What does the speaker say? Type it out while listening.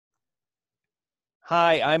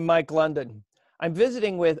Hi, I'm Mike London. I'm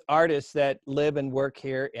visiting with artists that live and work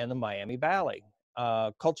here in the Miami Valley.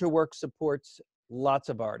 Culture Work supports lots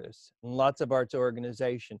of artists and lots of arts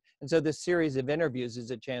organization. And so this series of interviews is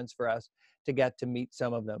a chance for us to get to meet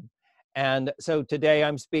some of them. And so today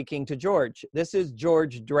I'm speaking to George. This is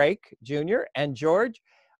George Drake Jr. And George,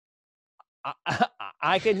 yeah,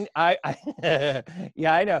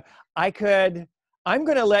 I know. I'm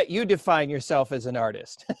going to let you define yourself as an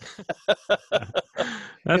artist. That's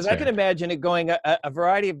Because I fair. can imagine it going a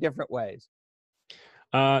variety of different ways.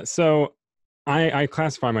 So I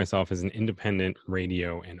classify myself as an independent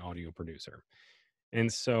radio and audio producer.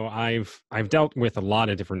 And so I've dealt with a lot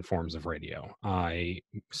of different forms of radio. I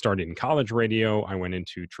started in college radio. I went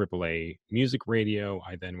into AAA music radio.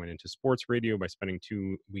 I then went into sports radio by spending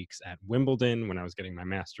 2 weeks at Wimbledon when I was getting my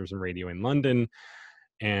master's in radio in London.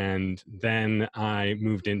 And then I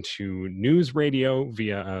moved into news radio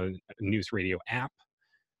via a news radio app.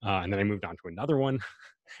 And then I moved on to another one.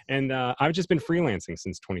 And I've just been freelancing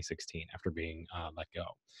since 2016 after being let go.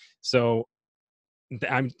 So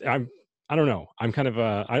I don't know. I'm kind of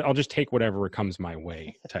I'll just take whatever comes my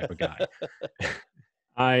way type of guy.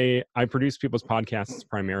 I produce people's podcasts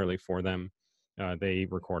primarily for them. They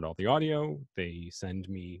record all the audio. They send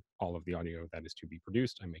me all of the audio that is to be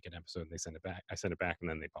produced. I make an episode. They send it back. I send it back, and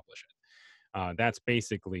then they publish it. That's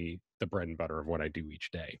basically the bread and butter of what I do each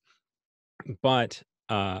day. But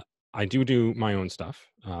I do my own stuff.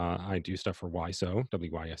 I do stuff for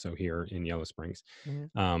WYSO here in Yellow Springs.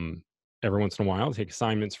 Mhm. Every once in a while, I take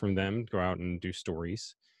assignments from them, go out and do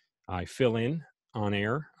stories. I fill in on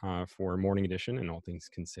air for Morning Edition and All Things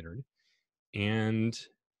Considered. And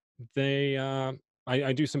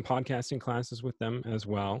I do some podcasting classes with them as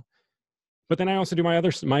well. But then I also do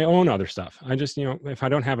my own other stuff. I just, if I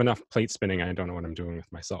don't have enough plate spinning, I don't know what I'm doing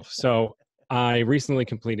with myself. So I recently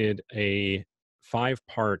completed a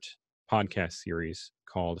 5-part podcast series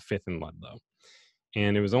called Fifth and Ludlow.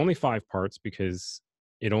 And it was only 5 parts because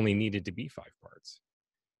it only needed to be 5 parts.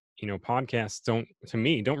 Podcasts don't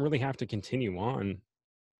really have to continue on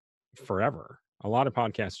forever. A lot of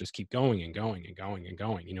podcasts just keep going and going and going and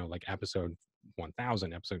going, like episode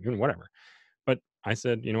 1000, episode, whatever. But I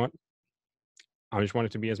said, you know what? I just want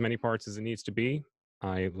it to be as many parts as it needs to be.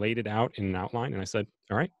 I laid it out in an outline and I said,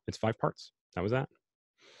 all right, it's 5 parts. That was that.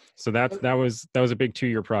 So that was a big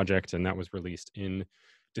 2-year project, and that was released in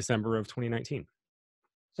December of 2019.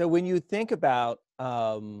 So when you think about,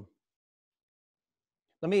 let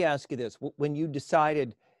me ask you this: when you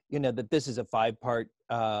decided, that this is a 5-part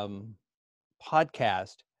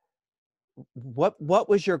podcast, what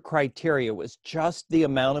was your criteria? Was just the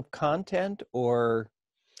amount of content, or?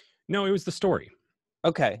 No, it was the story.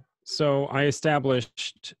 Okay. So I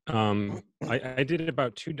established, I did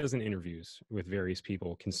about 24 interviews with various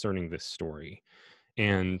people concerning this story.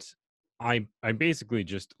 And I basically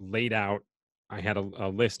just laid out, I had a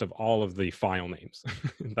list of all of the file names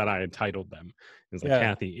that I had titled them. It was like Yeah.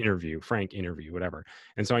 Kathy interview, Frank interview, whatever.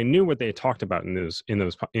 And so I knew what they had talked about in those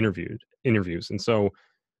interviews. And so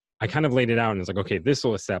I kind of laid it out and it's like, okay, this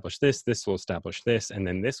will establish this will establish this, and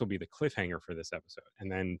then this will be the cliffhanger for this episode.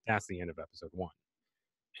 And then that's the end of episode 1.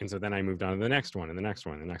 And so then I moved on to the next one and the next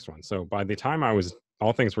one and the next one. So by the time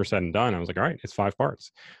all things were said and done, I was like, all right, it's 5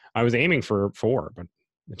 parts. I was aiming for 4, but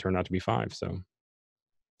it turned out to be 5. So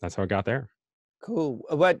that's how it got there. Cool.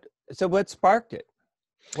 What sparked it?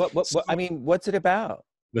 What I mean, what's it about?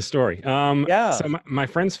 The story. Yeah. So my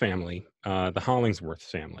friend's family, the Hollingsworth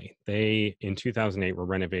family, they in 2008 were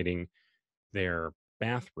renovating their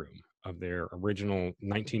bathroom of their original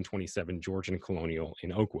 1927 Georgian colonial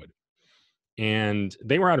in Oakwood. And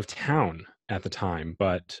they were out of town at the time,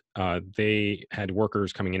 but they had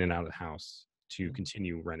workers coming in and out of the house to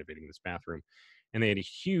continue renovating this bathroom. And they had a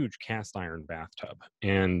huge cast iron bathtub.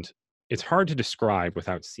 And it's hard to describe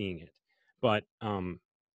without seeing it, but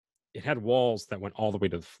it had walls that went all the way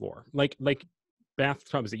to the floor, like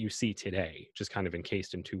bathtubs that you see today, just kind of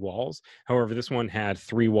encased in 2 walls. However, this one had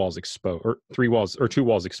 2 walls exposed.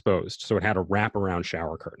 So it had a wraparound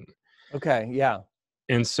shower curtain. Okay. Yeah.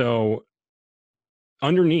 And so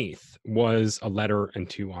underneath was a letter and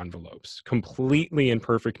 2 envelopes, completely in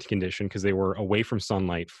perfect condition because they were away from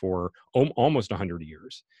sunlight for almost 100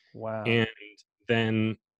 years. Wow. And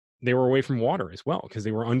then they were away from water as well because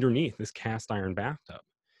they were underneath this cast iron bathtub.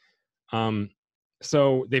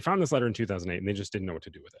 So they found this letter in 2008 and they just didn't know what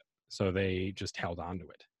to do with it. So they just held on to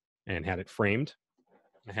it and had it framed.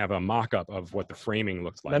 I have a mock-up of what the framing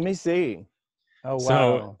looks like. Let me see. Oh, wow.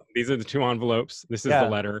 So these are the 2 envelopes. This is the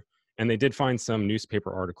letter. And they did find some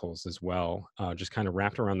newspaper articles as well, just kind of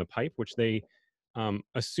wrapped around the pipe, which they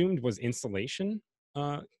assumed was insulation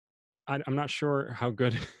I'm not sure how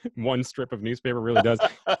good one strip of newspaper really does.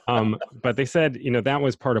 But they said, that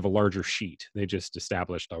was part of a larger sheet. They just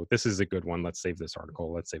established, oh, this is a good one. Let's save this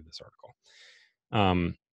article. Let's save this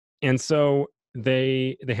article. And so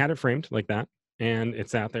they had it framed like that, and it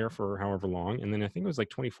sat there for however long. And then I think it was like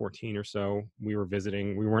 2014 or so. We were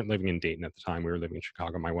visiting. We weren't living in Dayton at the time. We were living in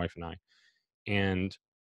Chicago, my wife and I. And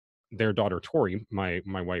their daughter Tori, my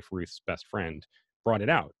wife Ruth's best friend, brought it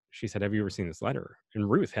out. She said, "Have you ever seen this letter?" And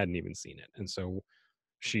Ruth hadn't even seen it. And so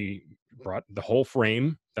she brought the whole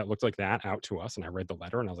frame that looked like that out to us, and I read the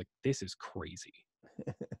letter, and I was like, "This is crazy.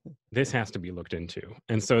 This has to be looked into."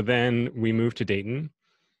 And so then we moved to Dayton.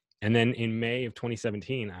 And then in May of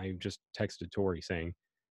 2017, I just texted Tori saying,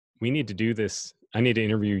 "We need to do this. I need to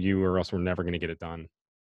interview you, or else we're never going to get it done."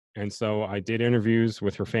 And so I did interviews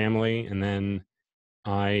with her family, and then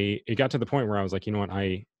it got to the point where I was like, you know what,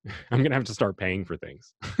 I'm gonna have to start paying for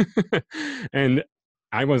things. And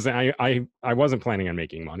I wasn't planning on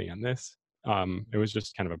making money on this. It was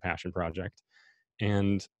just kind of a passion project.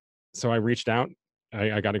 And so I reached out.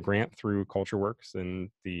 I got a grant through Culture Works and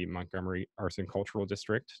the Montgomery Arts and Cultural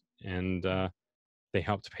District, and they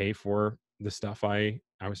helped pay for the stuff I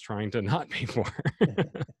was trying to not pay for.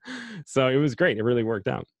 So it was great. It really worked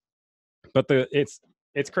out. But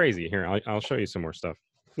it's crazy. Here, I'll show you some more stuff.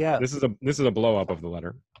 Yeah. This is a blow up of the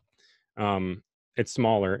letter. It's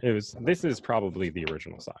smaller. This is probably the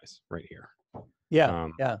original size right here. Yeah.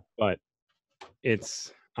 Yeah. But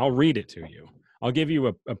I'll read it to you. I'll give you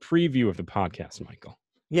a preview of the podcast, Michael.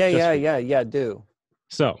 Yeah. Do.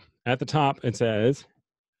 So at the top it says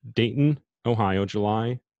Dayton, Ohio,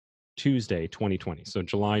 Tuesday, 2020. So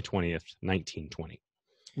July 20th, 1920.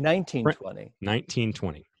 1920.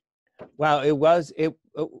 1920. Wow, it was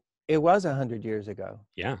 100 years ago.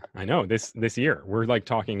 Yeah, I know. This year, we're like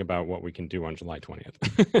talking about what we can do on July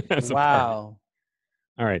 20th. Wow.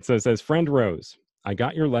 All right, so it says, "Friend Rose, I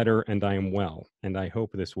got your letter and I am well, and I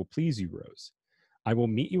hope this will please you, Rose. I will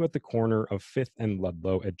meet you at the corner of 5th and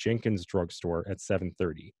Ludlow at Jenkins Drugstore at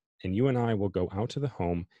 7:30, and you and I will go out to the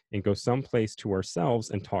home and go someplace to ourselves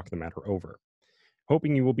and talk the matter over.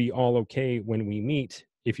 Hoping you will be all okay when we meet,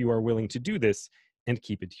 if you are willing to do this, and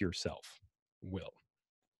keep it to yourself. Will."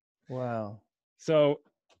 Wow. So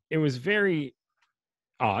it was very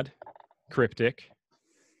odd, cryptic,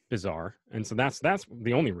 bizarre. And so that's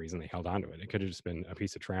the only reason they held on to it. It could have just been a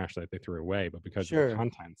piece of trash that they threw away, but because of the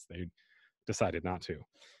contents, they decided not to.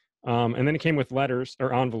 And then it came with letters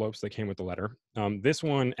or envelopes that came with the letter. This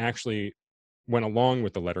one actually went along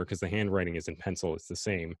with the letter because the handwriting is in pencil. It's the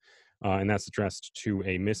same. And that's addressed to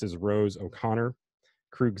a Mrs. Rose O'Connor,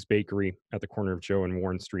 Krug's Bakery at the corner of Joe and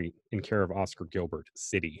Warren Street, in care of Oscar Gilbert,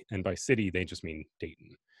 City. And by city, they just mean Dayton.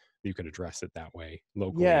 You could address it that way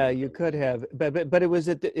locally. Yeah, you could have, but it was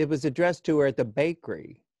addressed to her at the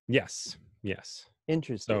bakery. Yes.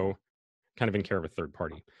 Interesting. So kind of in care of a third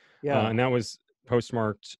party. Yeah. And that was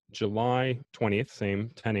postmarked July 20th,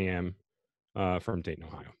 same 10 a.m. From Dayton,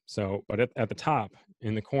 Ohio. So, but at the top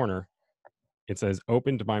in the corner, it says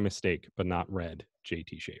 "Opened by mistake, but not read,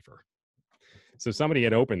 J.T. Schaefer." So somebody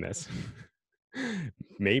had opened this,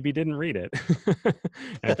 maybe didn't read it,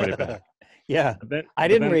 and put it back. Yeah, I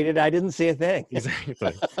didn't read it. I didn't see a thing.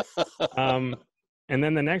 Exactly. And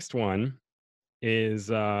then the next one is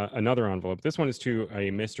another envelope. This one is to a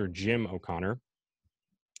Mr. Jim O'Connor,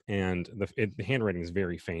 and the handwriting is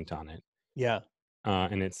very faint on it. Yeah.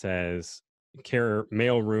 And it says care of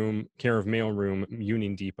mailroom,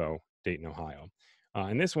 Union Depot, Dayton, Ohio.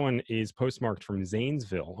 And this one is postmarked from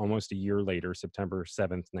Zanesville almost a year later, September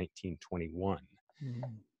 7th, 1921.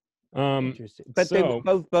 Interesting. But so,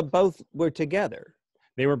 they both were together.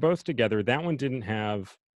 They were both together. That one didn't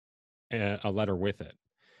have a letter with it.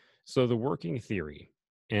 So the working theory,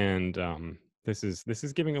 and this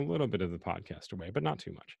is giving a little bit of the podcast away, but not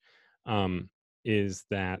too much, is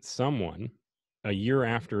that someone, a year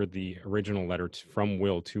after the original letter from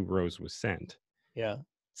Will to Rose was sent,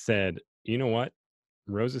 said, "You know what?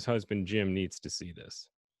 Rose's husband, Jim, needs to see this."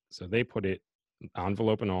 So they put it,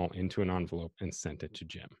 envelope and all, into an envelope and sent it to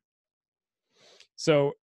Jim.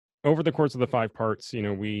 So over the course of the 5 parts,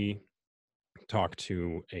 we talk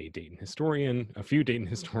to a Dayton historian, a few Dayton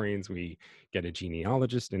historians. We get a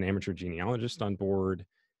genealogist, an amateur genealogist on board.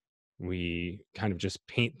 We kind of just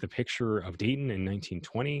paint the picture of Dayton in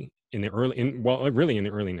 1920, really in the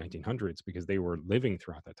early 1900s, because they were living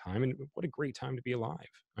throughout that time. And what a great time to be alive.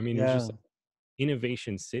 I mean, it was just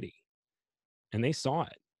innovation city, and they saw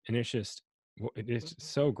it, and it's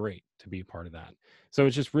so great to be a part of that. So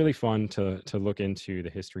it's just really fun to look into the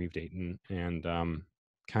history of Dayton and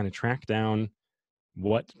kind of track down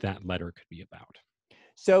what that letter could be about.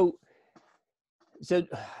 So So,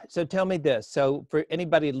 so tell me this. So for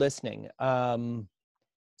anybody listening, some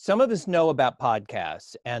of us know about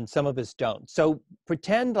podcasts and some of us don't. So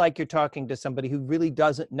pretend like you're talking to somebody who really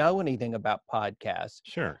doesn't know anything about podcasts.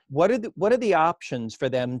 Sure. What are the options for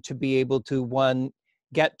them to be able to, one,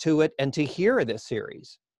 get to it and to hear this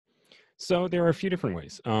series? So there are a few different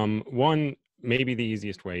ways. One, maybe the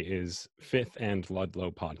easiest way is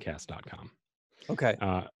fifthandludlowpodcast.com. Okay.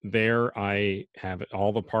 There I have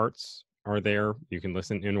all the parts are there. You can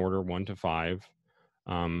listen in order 1 to 5.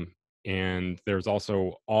 And there's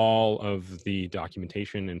also all of the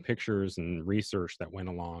documentation and pictures and research that went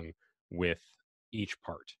along with each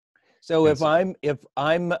part. So And if so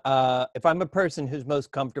I'm a person who's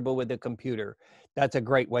most comfortable with a computer, that's a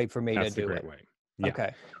great way for me to that's the do great it. way. Yeah.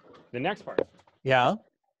 Okay. The next part Yeah.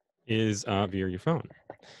 is via your phone.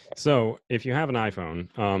 So if you have an iPhone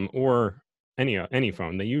or any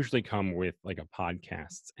phone, they usually come with like a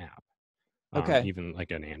podcasts app, Okay. even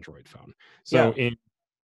like an Android phone. So Yeah.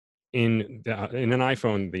 in an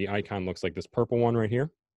iPhone, the icon looks like this purple one right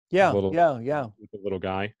here, Yeah. little Yeah. Yeah. the little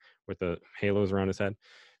guy with the halos around his head.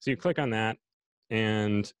 So you click on that,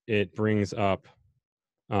 and it brings up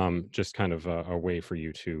just kind of a way for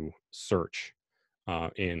you to search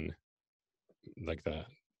in like the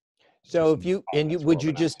So just if you and you podcast would world. you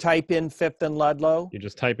And just type in Fifth and Ludlow? you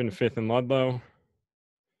just type in Fifth and Ludlow,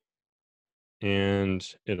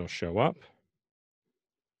 and it'll show up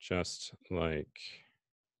just like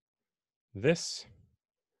this.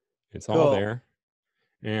 It's all Cool. there,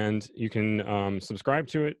 and you can subscribe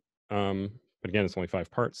to it. But again, it's only 5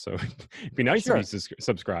 parts, so it'd be nice if you Sure.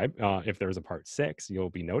 subscribe. If there's a part 6, you'll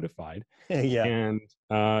be notified, Yeah. and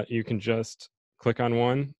you can just click on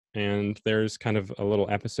one, and there's kind of a little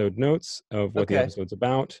episode notes of what the Okay. episode's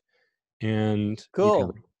about, and you can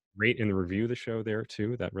Cool. rate and review the show there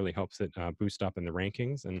too. That really helps it boost up in the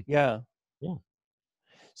rankings, and Yeah. yeah,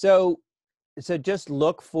 So so just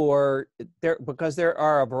look for there, because there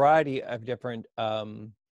are a variety of different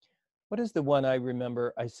what is the one I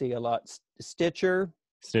remember I see a lot? Stitcher.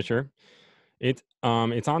 Stitcher. It's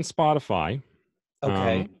on Spotify.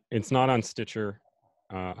 Okay. It's not on Stitcher.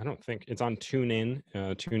 I don't think it's on TuneIn.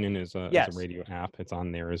 TuneIn is a Yes. radio app. It's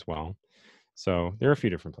on there as well. So there are a few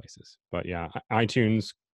different places. But yeah,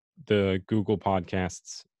 iTunes, the Google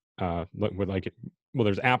Podcasts, with like well,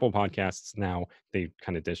 there's Apple Podcasts now. They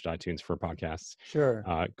kind of ditched iTunes for podcasts. Sure.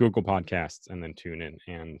 Google Podcasts, and then TuneIn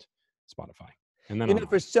and Spotify, and then You know,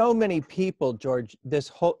 for online. so many people, George,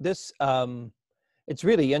 it's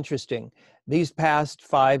really interesting. These past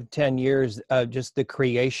 5-10 years, just the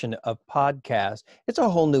creation of podcasts, it's a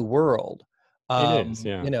whole new world. It is,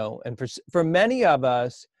 yeah. You know, and for many of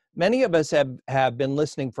us have been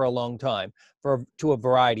listening for a long time to a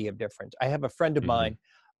variety of different. I have a friend of Hmm. mine.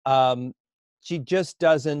 Um, she just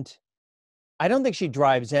doesn't. I don't think she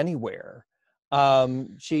drives anywhere.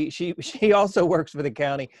 She also works for the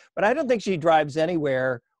county, but I don't think she drives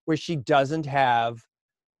anywhere where she doesn't have.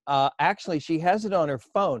 Actually, she has it on her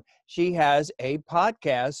phone. She has a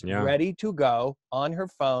podcast Yeah, ready to go on her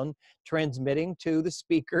phone, transmitting to the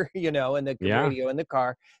speaker, you know, in the yeah. radio in the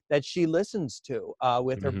car that she listens to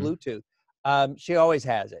with her Hmm. Bluetooth. She always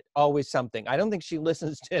has it, always something. I don't think she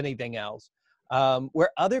listens to anything else.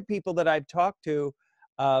 Where other people that I've talked to,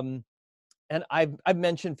 um, and I've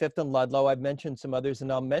mentioned Fifth and Ludlow, I've mentioned some others,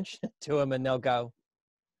 and I'll mention it to them, and they'll go,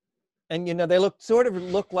 and you know, they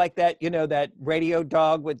look like that, you know, that radio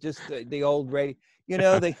dog with just the old radio, you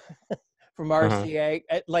know, the from Uh-huh. RCA.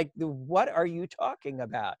 Like, what are you talking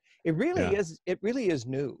about? Yeah. It really is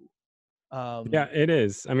new. Yeah, Um, it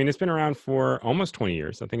is. I mean, it's been around for almost 20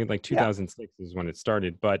 years. I think it's like yeah, 2006 is when it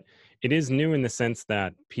started, but it is new in the sense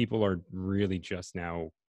that people are really just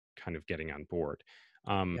now kind of getting on board.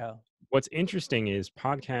 Um, yeah, what's interesting is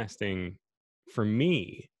podcasting for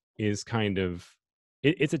me is kind of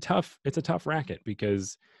it's a tough racket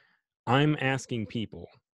because I'm asking people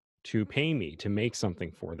to pay me to make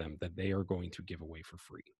something for them that they are going to give away for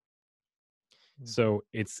free. mhm, So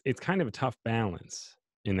it's kind of a tough balance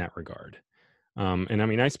in that regard. And I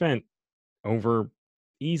mean, I spent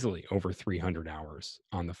easily over 300 hours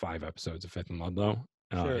on the 5 episodes of Fifth and Ludlow.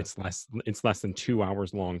 sure, It's less than 2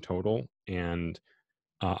 hours long total, and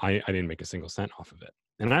I didn't make a single cent off of it,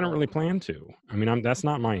 and I don't yeah, really plan to. I mean, that's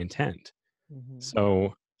not my intent. mhm,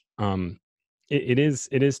 So um, it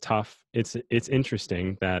is tough. It's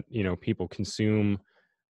interesting that people consume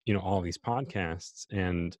all these podcasts,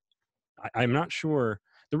 and I'm not sure.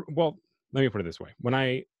 Well, let me put it this way: when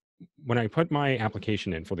I put my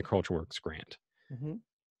application in for the CultureWorks grant, mhm,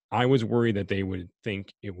 I was worried that they would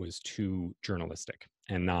think it was too journalistic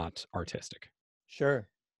and not artistic. sure,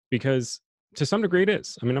 Because To some degree, it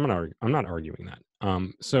is. I mean, I'm not arguing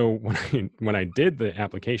that. So when I did the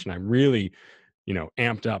application, I really,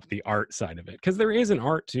 amped up the art side of it, because there is an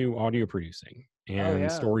art to audio producing Oh and yeah.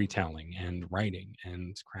 storytelling and writing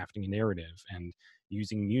and crafting a narrative and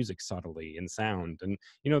using music subtly and sound, and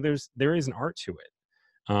there is an art to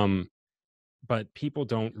it. Um, but people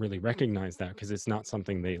don't really recognize that because it's not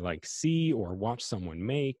something they like see or watch someone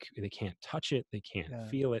make. They can't touch it, they can't Yeah.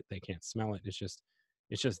 feel it, they can't smell it. It's just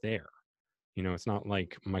there. It's not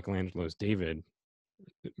like Michelangelo's David,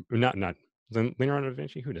 not Leonardo da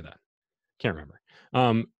Vinci. Who did that? Can't remember.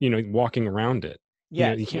 Walking around it. You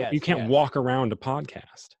Yes, can't yes, yes. walk around a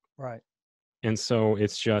podcast, Right. and so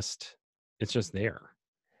it's just there.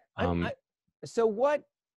 I so what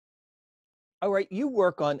all right, you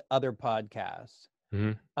work on other podcasts.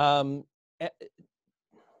 Mhm. Um eh,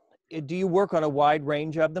 do you work on a wide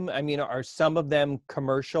range of them? I mean, are some of them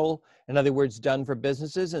commercial, in other words, done for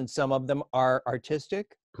businesses, and some of them are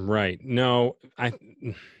artistic? Right. No,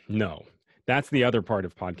 no. That's the other part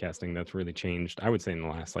of podcasting that's really changed, I would say, in the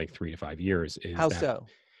last like 3 to 5 years, is How that so?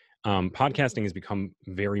 podcasting has become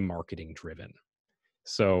very marketing driven.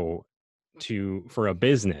 So for a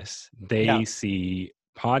business, Yeah. they see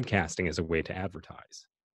podcasting as a way to advertise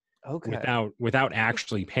Okay. without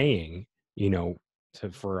actually paying, you know,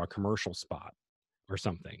 for a commercial spot or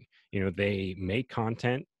something. They make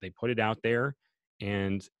content, they put it out there,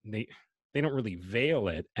 and they don't really veil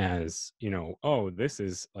it as, oh, this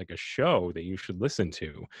is like a show that you should listen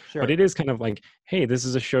to. But Sure. it is kind of like, hey, this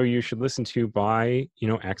is a show you should listen to by,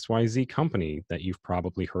 XYZ company that you've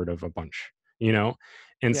probably heard of a bunch, you know?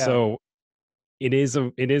 And Yeah. so it is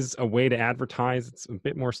a way to advertise. It's a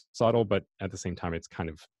bit more subtle, but at the same time, it's kind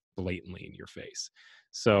of blatantly in your face.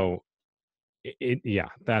 So yeah,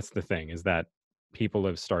 that's the thing, is that people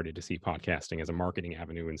have started to see podcasting as a marketing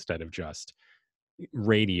avenue instead of just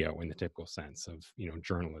radio in the typical sense of,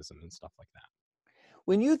 journalism and stuff like that.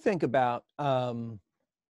 When you think about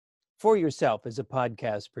for yourself as a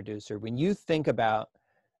podcast producer, when you think about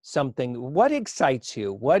something, what excites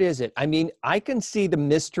you? What is it? I mean, I can see the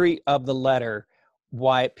mystery of the letter,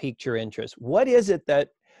 why it piqued your interest. What is it that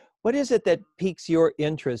piques your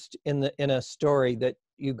interest in a story that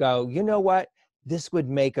you go, you know what? This would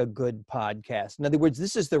make a good podcast. In other words,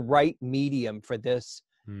 this is the right medium for this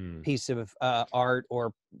Hmm. piece of art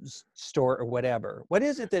or store or whatever. What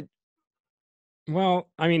is it that Well,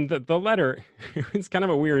 I mean, the letter, it's kind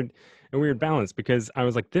of a weird balance, because I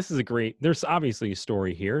was like, this is there's obviously a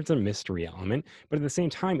story here. It's a mystery element, but at the same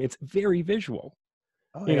time, it's very visual.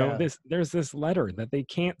 oh yeah. There's this letter that they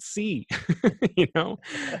can't see, you know?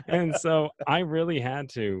 And so I really had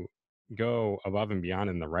to go above and beyond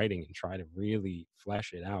in the writing and try to really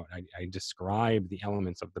flesh it out. I described the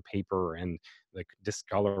elements of the paper and the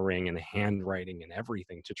discoloring and the handwriting and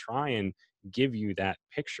everything to try and give you that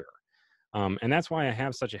picture. And that's why I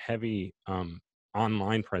have such a heavy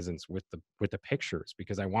online presence with the pictures,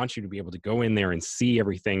 because I want you to be able to go in there and see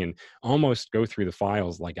everything and almost go through the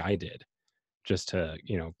files like I did, just to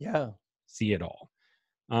Yeah. see it all.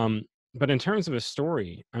 Um, but in terms of a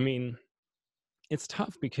story, I mean, it's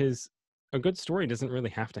tough because a good story doesn't really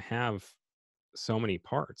have to have so many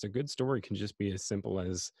parts. A good story can just be as simple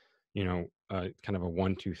as, kind of a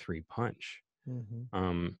 1, 2, 3 punch. Mhm.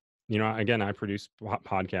 Um, again, I produce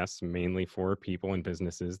podcasts mainly for people and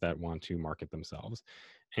businesses that want to market themselves,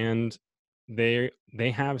 and they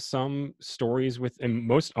have some stories and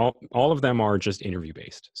most all of them are just interview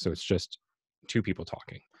based. So it's just two people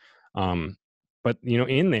talking. Um, but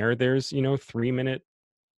in there's 3-minute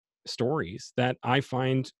stories that I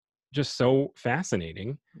find just so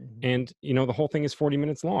fascinating. Mhm. And the whole thing is 40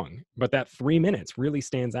 minutes long, but that 3 minutes really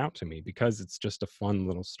stands out to me because it's just a fun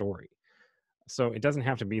little story. So it doesn't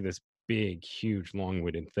have to be this big, huge,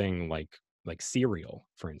 long-winded thing like Serial,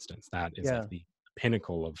 for instance. That is like Yeah. the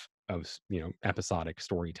pinnacle of episodic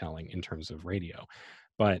storytelling in terms of radio.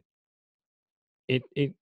 But it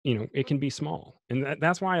can be small, and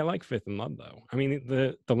that's why I like Fifth and Ludlow. I mean,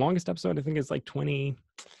 the longest episode I think is like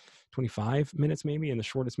 25 minutes maybe, and the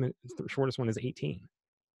shortest one is 18.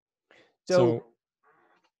 So So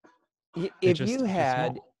if you it's just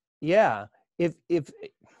had, small. yeah, if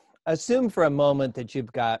assume for a moment that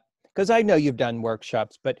you've got, because I know you've done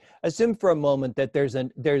workshops, but assume for a moment that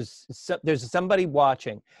there's somebody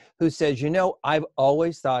watching who says, I've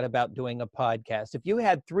always thought about doing a podcast. If you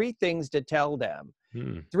had three things to tell them,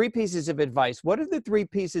 Hmm. three pieces of advice, what are the three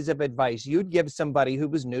pieces of advice you'd give somebody who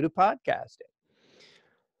was new to podcasting?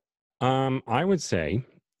 I would say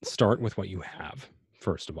start with what you have,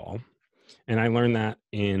 first of all. And I learned that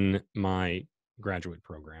in my graduate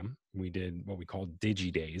program, we did what we called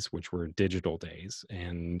Digi Days, which were digital days,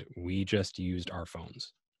 and we just used our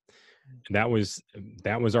phones. And that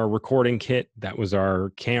was our recording kit, that was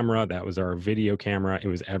our camera, that was our video camera, it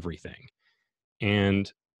was everything.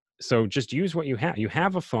 And so just use what you have. You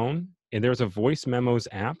have a phone, and there's a voice memos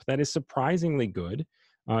app that is surprisingly good.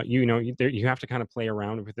 You have to kind of play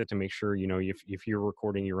around with it to make sure, if you're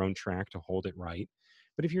recording your own track, to hold it right.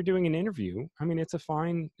 But if you're doing an interview, I mean, it's a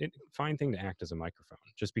fine thing to act as a microphone.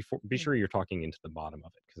 Just be sure you're talking into the bottom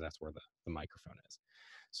of it, because that's where the microphone is.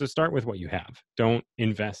 So start with what you have. Don't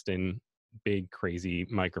invest in big, crazy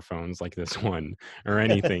microphones like this one or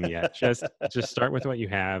anything yet. Just start with what you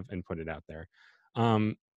have and put it out there.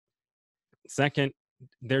 Second,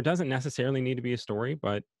 there doesn't necessarily need to be a story,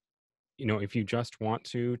 but if you just want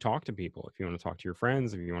to talk to people, if you want to talk to your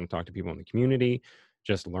friends, if you want to talk to people in the community,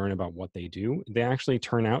 just learn about what they do, they actually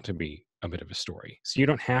turn out to be a bit of a story. So you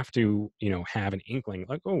don't have to, have an inkling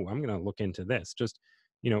like, oh, I'm going to look into this. Just,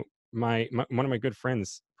 my one of my good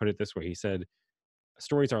friends put it this way. He said,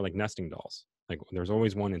 stories are like nesting dolls. Like, there's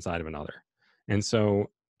always one inside of another. And so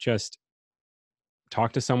just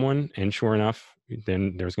talk to someone, and sure enough,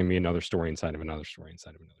 then there's going to be another story inside of another story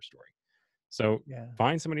inside of another story. So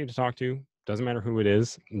find somebody to talk to. Doesn't matter who it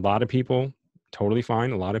is. A lot of people, totally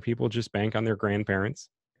fine. A lot of people just bank on their grandparents.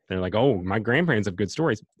 They're like, oh, my grandparents have good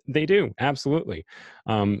stories. They do, absolutely.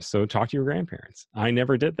 So talk to your grandparents. I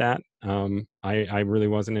never did that. I really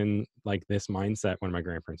wasn't in like this mindset when my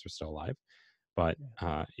grandparents were still alive, but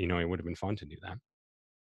it would have been fun to do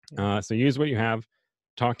that. So use what you have,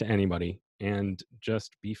 talk to anybody, and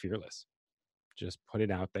just be fearless. Just put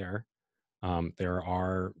it out there. There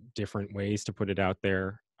are different ways to put it out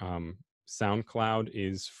there. SoundCloud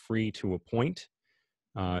is free to a point.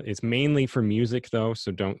 It's mainly for music, though,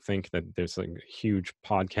 so don't think that there's like a huge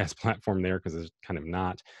podcast platform there, because it's kind of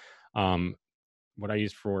not. What I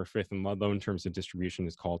use for Fifth and Ludlow in terms of distribution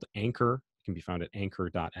is called Anchor. It can be found at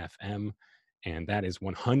anchor.fm, and that is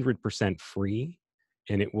 100% free.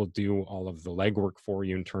 And it will do all of the legwork for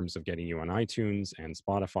you in terms of getting you on iTunes and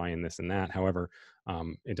Spotify and this and that. However,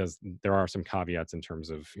 there are some caveats in terms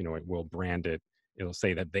of, it will brand it. It'll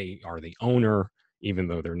say that they are the owner, even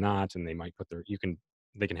though they're not. And they might put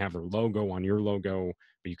they can have their logo on your logo,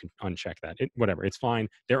 but you can uncheck that. Whatever, it's fine.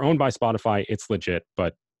 They're owned by Spotify. It's legit,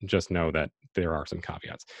 but just know that there are some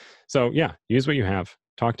caveats. So yeah, use what you have,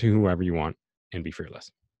 talk to whoever you want, and be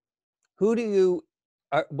fearless.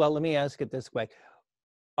 Well, let me ask it this way.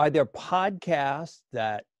 Are there podcasts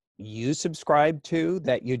that you subscribe to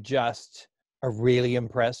that you just are really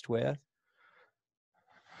impressed with?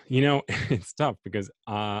 It's tough because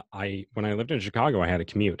when I lived in Chicago, I had a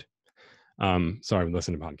commute. So I would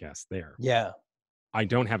listen to podcasts there. Yeah. I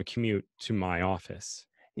don't have a commute to my office.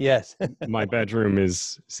 Yes. My bedroom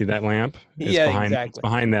see that lamp? Exactly. It's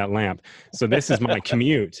behind that lamp. So this is my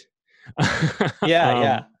commute.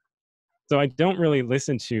 Yeah. So I don't really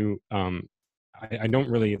listen to, I don't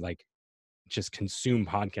really like just consume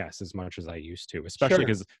podcasts as much as I used to, especially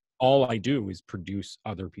because all I do is produce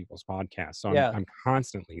other people's podcasts. So I'm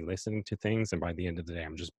constantly listening to things, and by the end of the day,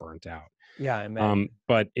 I'm just burnt out. Yeah, I imagine.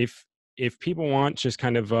 But if people want just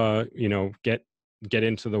kind of get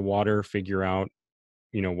into the water, figure out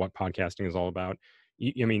what podcasting is all about,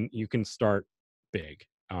 you can start big.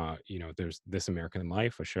 There's This American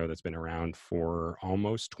Life, a show that's been around for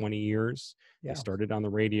almost 20 years. They started on the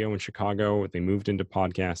radio in Chicago. They moved into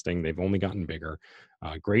podcasting. They've only gotten bigger.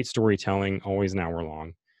 Great storytelling, always an hour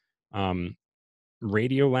long.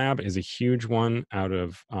 Radio Lab is a huge one out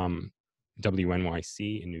of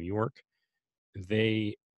WNYC in New York.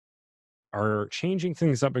 They are changing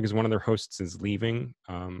things up because one of their hosts is leaving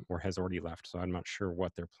or has already left. So I'm not sure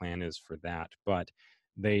what their plan is for that, but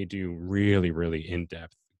they do really, really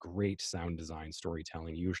in-depth, great sound design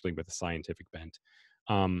storytelling, usually with a scientific bent.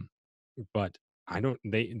 But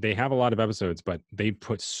they have a lot of episodes, but they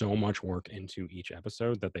put so much work into each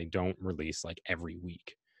episode that they don't release like every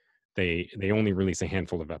week. They only release a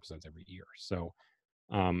handful of episodes every year. So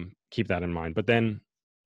keep that in mind. But then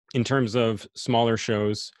in terms of smaller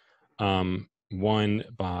shows, one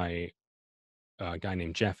by a guy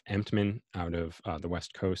named Jeff Emptman out of the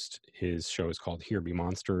West Coast. His show is called Here Be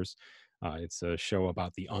Monsters. It's a show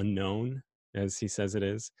about the unknown, as he says it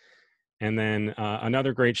is. And then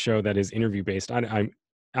another great show that is interview based. I'm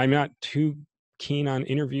not too keen on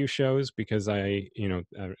interview shows because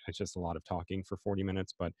it's just a lot of talking for 40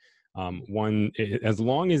 minutes. But as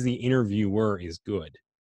long as the interviewer is good,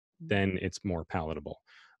 then it's more palatable.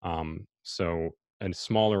 So a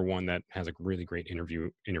smaller one that has a really great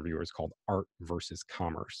interviewer is called Art versus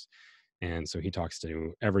Commerce. And so he talks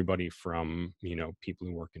to everybody from, people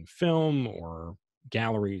who work in film or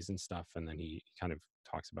galleries and stuff. And then he kind of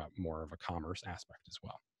talks about more of a commerce aspect as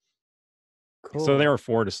well. So there Cool. are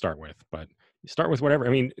 4 to start with, but you start with whatever.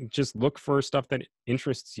 I mean, just look for stuff that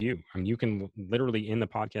interests you. I mean, you can literally in the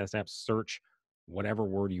podcast app search whatever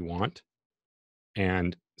word you want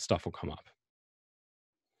and stuff will come up.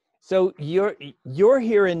 So you're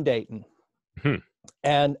here in Dayton. Hmm.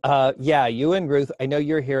 And yeah, you and Ruth, I know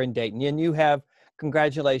you're here in Dayton, and you have,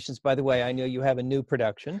 congratulations, by the way, I know you have a new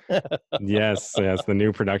production. Yes, the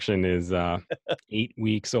new production is 8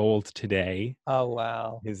 weeks old today. Oh,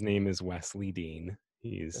 wow. His name is Wesley Dean.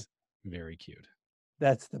 He's very cute.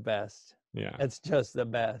 That's the best. Yeah. That's just the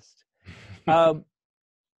best. Um,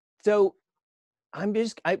 so I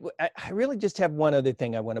really just have one other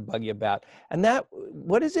thing I want to bug you about. And that,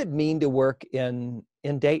 what does it mean to work in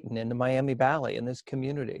Dayton, in the Miami Valley, in this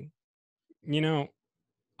community?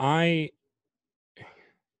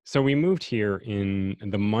 So we moved here in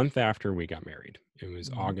the month after we got married. It was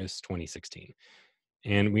Mhm. August 2016.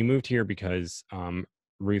 And we moved here because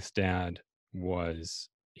Ruth's dad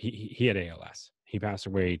he had ALS. He passed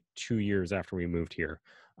away 2 years after we moved here.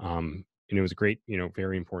 And it was a great,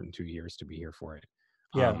 very important 2 years to be here for it.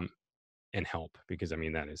 Yeah. And help, because I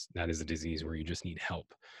mean, that is a disease where you just need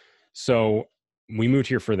help. So we moved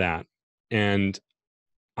here for that. And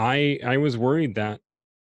I was worried that,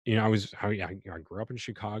 I grew up in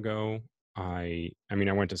Chicago. I mean,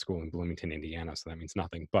 I went to school in Bloomington, Indiana, so that means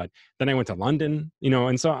nothing. But then I went to London,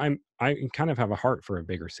 and so I kind of have a heart for a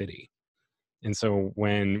bigger city. And so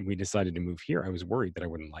when we decided to move here, I was worried that I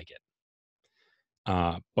wouldn't like it.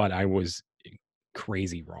 But I was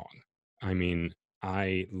crazy wrong. I mean,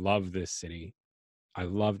 I love this city. I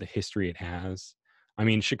love the history it has. I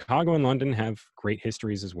mean, Chicago and London have great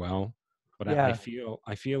histories as well, but I Yeah.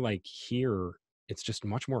 feel like here it's just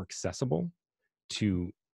much more accessible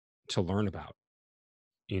to learn about.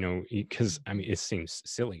 Because I mean, it seems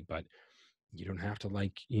silly, but you don't have to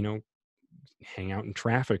hang out in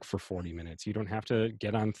traffic for 40 minutes. You don't have to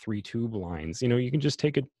get on 3 tube lines. You can just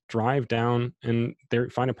take a drive down and there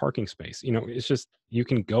find a parking space. It's just you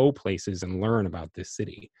can go places and learn about this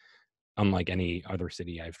city, unlike any other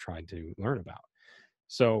city I've tried to learn about.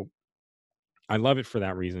 So I love it for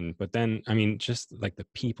that reason. But then, I mean, just like the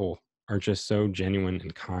people are just so genuine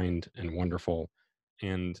and kind and wonderful,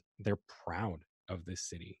 and they're proud of this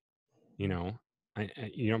city. You know,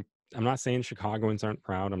 I'm not saying Chicagoans aren't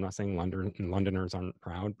proud. I'm not saying Londoners aren't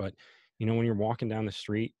proud, but when you're walking down the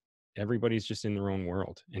street, everybody's just in their own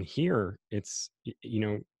world. And here it's,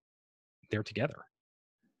 they're together.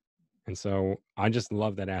 And so I just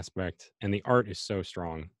love that aspect. And the art is so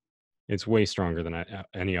strong. It's way stronger than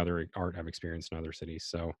any other art I've experienced in other cities.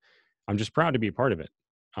 So I'm just proud to be a part of it.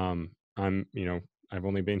 I've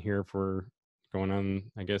only been here for going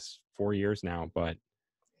on, I guess, 4 years now, but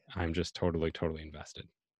I'm just totally, totally invested.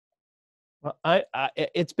 Well,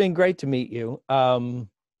 it's been great to meet you.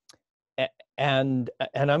 And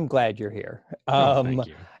I'm glad you're here. Oh, thank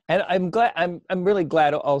you. And I'm really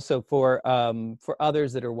glad also for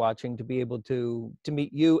others that are watching to be able to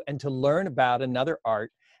meet you and to learn about another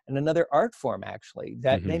art and another art form, actually,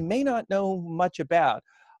 that they Hmm. may not know much about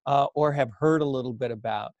or have heard a little bit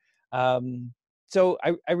about. So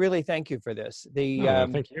I really thank you for this. Oh,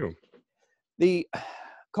 thank you. The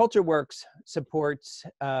Culture Works supports,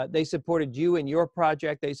 they supported you in your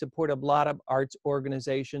project. They support a lot of arts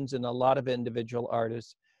organizations and a lot of individual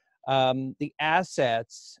artists. The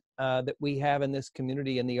assets that we have in this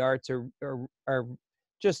community in the arts are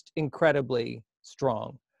just incredibly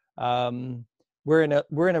strong. We're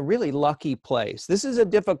in a really lucky place. This is a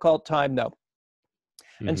difficult time, though.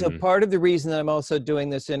 And so Hmm. part of the reason that I'm also doing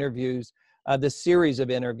this series of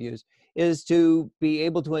interviews, is to be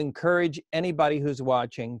able to encourage anybody who's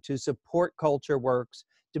watching to support Culture Works,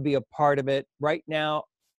 to be a part of it. Right now,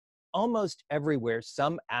 almost everywhere,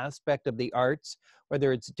 some aspect of the arts,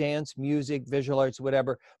 whether it's dance, music, visual arts,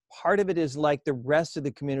 whatever, part of it is like the rest of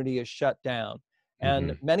the community is shut down.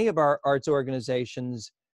 And Hmm. many of our arts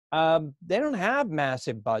organizations, they don't have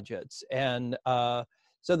massive budgets. And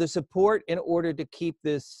so the support in order to keep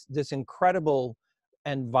this incredible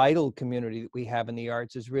and vital community that we have in the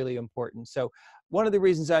arts is really important. So one of the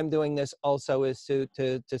reasons I'm doing this also is to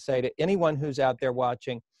say to anyone who's out there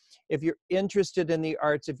watching, if you're interested in the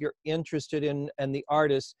arts, if you're interested in the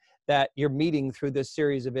artists that you're meeting through this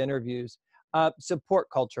series of interviews, support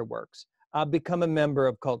Culture Works. Become a member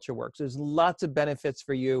of Culture Works. There's lots of benefits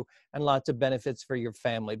for you and lots of benefits for your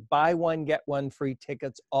family. Buy one, get one free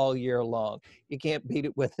tickets all year long. You can't beat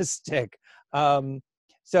it with a stick. And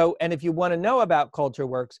if you want to know about Culture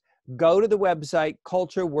Works, go to the website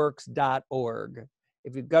cultureworks.org.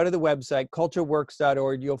 If you go to the website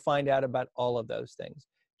cultureworks.org, you'll find out about all of those things.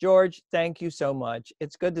 George, thank you so much.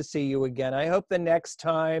 It's good to see you again. I hope the next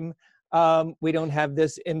time we don't have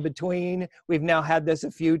this in between. We've now had this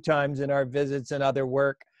a few times in our visits and other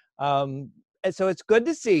work. And so it's good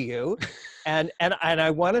to see you. And I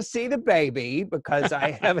want to see the baby because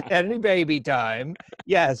I haven't had any baby time.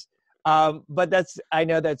 Yes. But I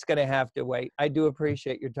know that's going to have to wait. I do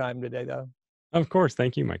appreciate your time today, though. Of course.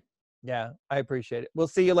 Thank you, Mike. Yeah, I appreciate it. We'll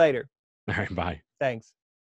see you later. All right. Bye. Thanks.